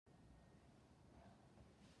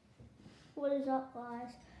What is up,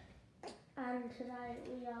 guys? And today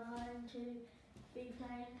we are going to be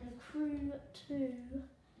playing the Crew 2.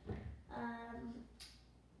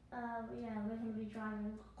 Yeah, we're going to be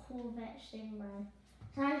driving a corvette stingray.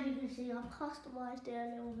 So as you can see, I've customised it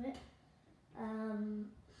a little bit.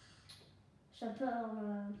 So put on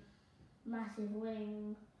a massive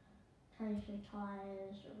wing, changed the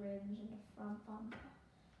tyres, the rims and the front bumper.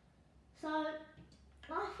 So I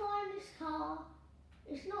find this car,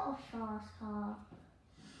 it's not a fast car,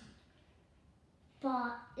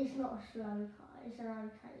 but it's not a slow car, it's an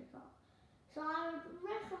okay car. So I would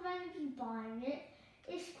recommend you buying it.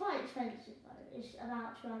 It's quite expensive though, it's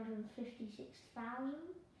about 256,000.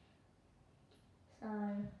 So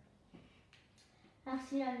that's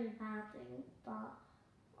the only bad thing, but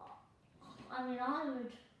I mean I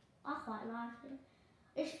quite like it.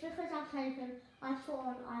 It's because I've taken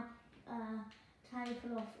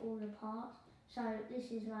off all the parts, so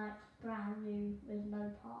this is like brand new with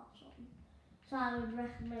no parts on. So I would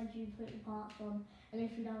recommend you putting parts on, and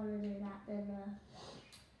if you don't want to do that, then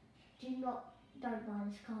don't buy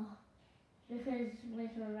this car, because we're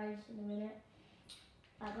going to race in a minute.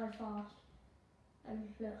 That goes fast, and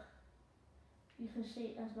look, you can see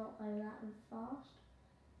it does not go that fast.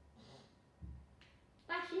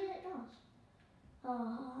 Actually, it does.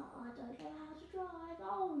 Oh, I don't know how to drive.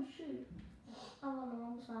 Oh shoot, I'm on the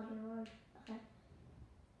wrong side of the road.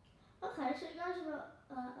 Okay, so it goes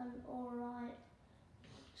at an alright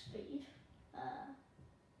speed.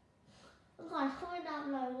 Guys, comment down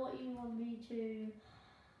below what you want me to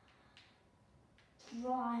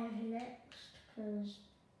drive next, because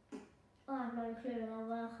I have no clue, and I'll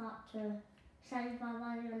work up to save my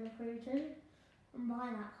money on the Crew 2 and buy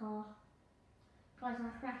that car. Guys, I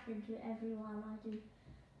crash into everyone I do.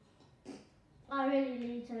 I really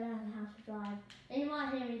need to learn how to drive. And you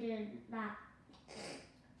might hear me doing that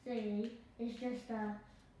thingy. It's just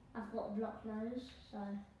I've got a blocked nose, so.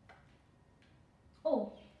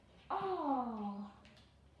 Oh!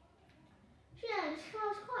 Yeah, this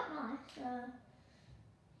car's quite nice.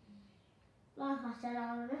 Like I said, I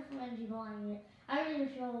would recommend you buying it. Only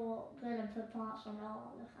if you're gonna put parts on it.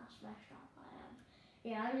 Oh, look how smashed up I am.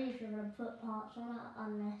 Yeah, only if you're gonna put parts on it,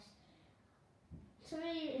 unless. To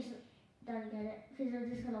me, don't get it, because you're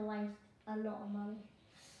just gonna waste a lot of money.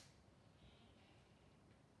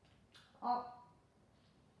 Oh,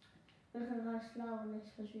 we're gonna go slow on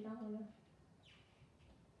this because we don't want to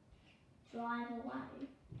drive away.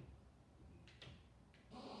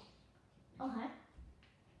 Okay.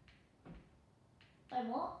 Wait,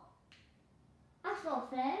 what? That's not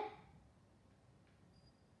fair.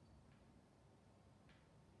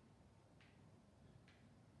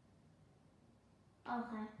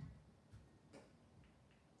 Okay.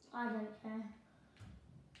 I don't care.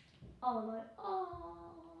 Oh no. Oh.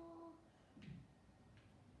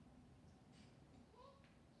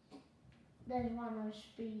 There's one of those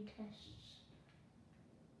speed tests.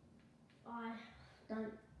 I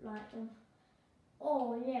don't like them.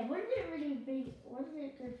 Oh yeah, wouldn't it be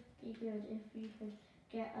good if you could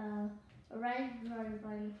get a Range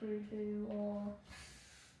Rover in Crew 2, or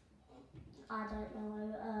I don't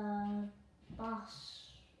know, bus,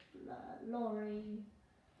 lorry,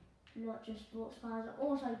 not just sports cars,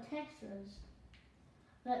 also Teslas.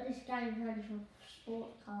 But this game is only for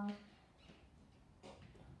sports cars.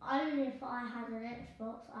 Only if I had an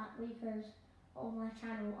Xbox, because on my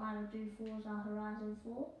channel I would do Forza Horizon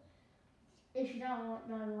 4. If you don't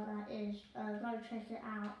know what that is, go check it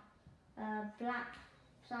out.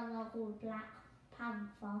 Someone called Black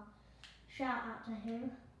Panther. Shout out to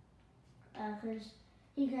him, because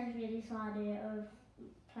he gave me this idea of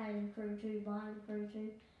playing Crew 2, buying Crew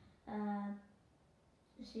 2.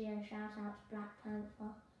 So yeah, shout out to Black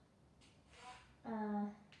Panther.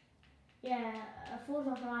 Yeah,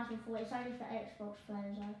 Forza Horizon 4, it's only for Xbox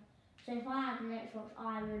players though. So if I had an Xbox,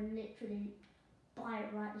 I would literally buy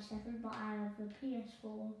it right this second, but I have the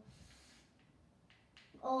PS4.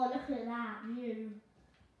 Oh, look at that view.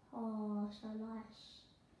 Oh, so nice.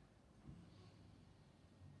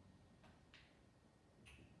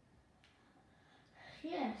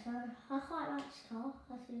 Yeah, so I quite like this car.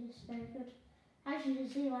 I think it's very good. As you can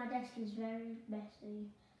see, my desk is very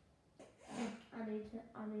messy. I need to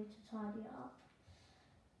tidy it up.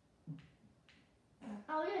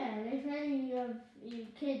 Oh yeah, and if any of you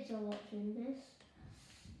kids are watching this,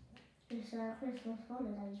 it's Christmas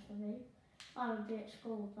holidays for me. I would be at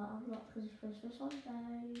school, but I'm not, because it's Christmas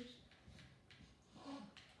holidays.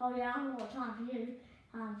 Oh yeah, I haven't got time for you.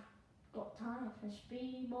 I've got time for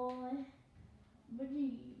Speed Boy.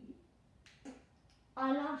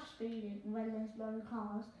 I love speeding when there's no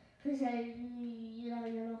cars, because then you know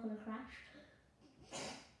you're not going to crash.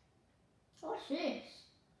 What's this?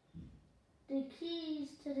 The keys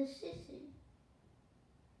to the city.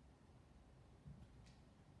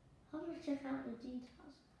 I'm gonna check out the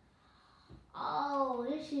details. Oh,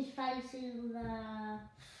 this is facing the,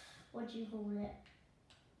 what do you call it?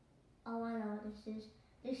 Oh, I know what this is.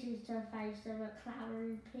 This is to face the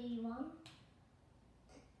McLaren P1.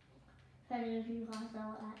 If any of you guys know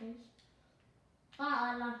what that is.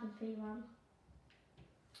 I love the P1.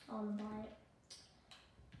 I want to buy it.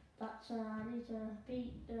 But I need to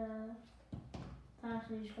beat the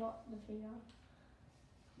person who's got the P1.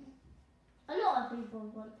 A lot of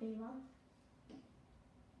people want P1.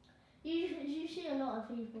 You see a lot of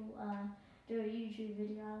people do a YouTube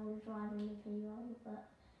video with driving the P1, but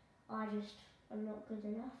I just am not good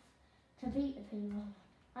enough to beat the P1.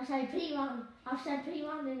 I say P1, I've said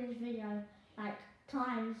P1 in this video like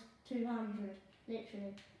times 200,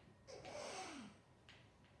 literally.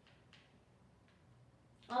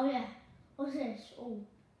 Oh yeah, what's this? Oh,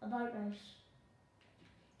 a boat race.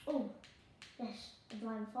 Oh, yes, I'm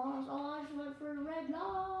driving fast. Oh, I just went through a red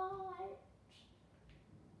light.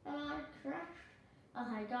 And I crashed.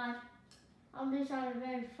 Okay, guys, I'm doing something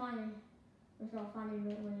very funny. It's not funny,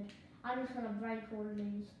 but weird. I'm just gonna break all of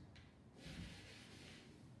these.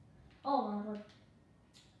 Oh my god.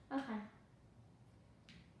 Okay.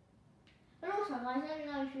 And also, guys, let me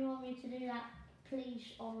know if you want me to do that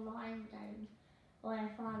police online game, or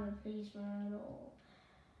if I'm a policeman, or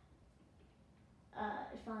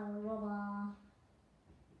if I'm a robber.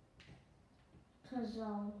 Cause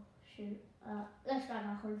oh shoot. Let's go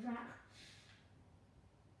back on track.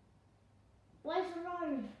 Where's the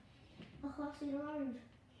road? I can't see the road.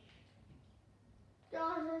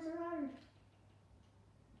 Guys, there's the road.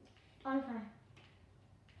 Okay.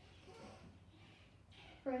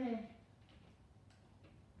 Through here.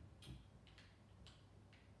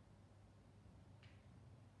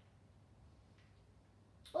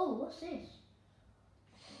 Oh, what's this?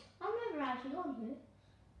 I've never actually gone here.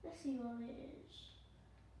 Let's see what it is.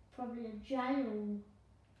 Probably a jail.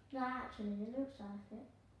 No, actually, it looks like it.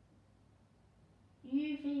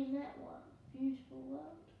 UV network. Beautiful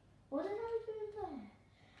world. What are they doing there?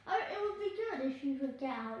 Oh, it would be good if you could get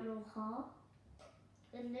out your car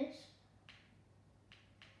in this.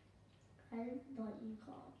 Okay, but you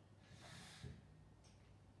can't.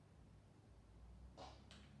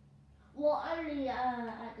 Well, only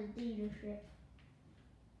at the dealership.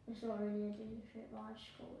 It's not really a dealership, but I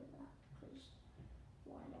just call it that because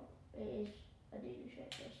why not? It is a dealership,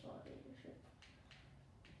 but it's not a dealership.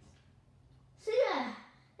 So yeah,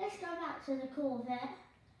 let's go back to the Corvette.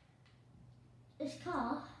 This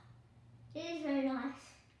car, it is very nice.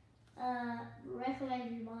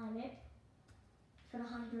 Recommend you buying it for the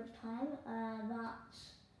 100th time. But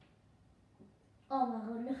oh my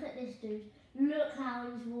god, look at this dude. Look how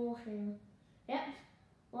he's walking. Yep,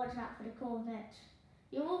 watch out for the Corvette.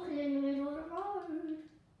 You're walking in the middle of the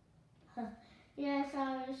road. Yeah,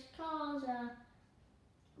 so this car's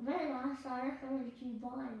very nice. I recommend you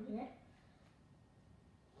buying it.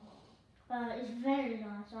 It's very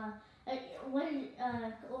nice. When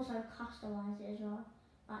also customise it as well,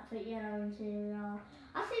 like put yellow interior.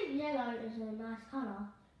 I think yellow is a nice colour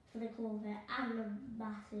for the Corvette and the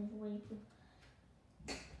massive wing.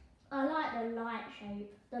 I like the light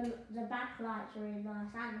shape. The back lights are really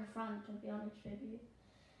nice, and the front, to be honest with you.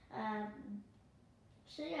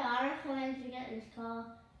 So yeah, I recommend you get this car.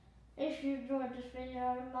 If you enjoyed this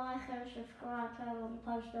video, like and subscribe, turn on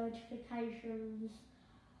post notifications,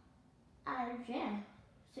 and yeah,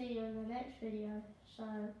 see you in the next video. So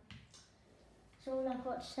that's all I've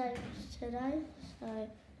got to say today. So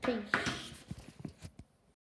peace.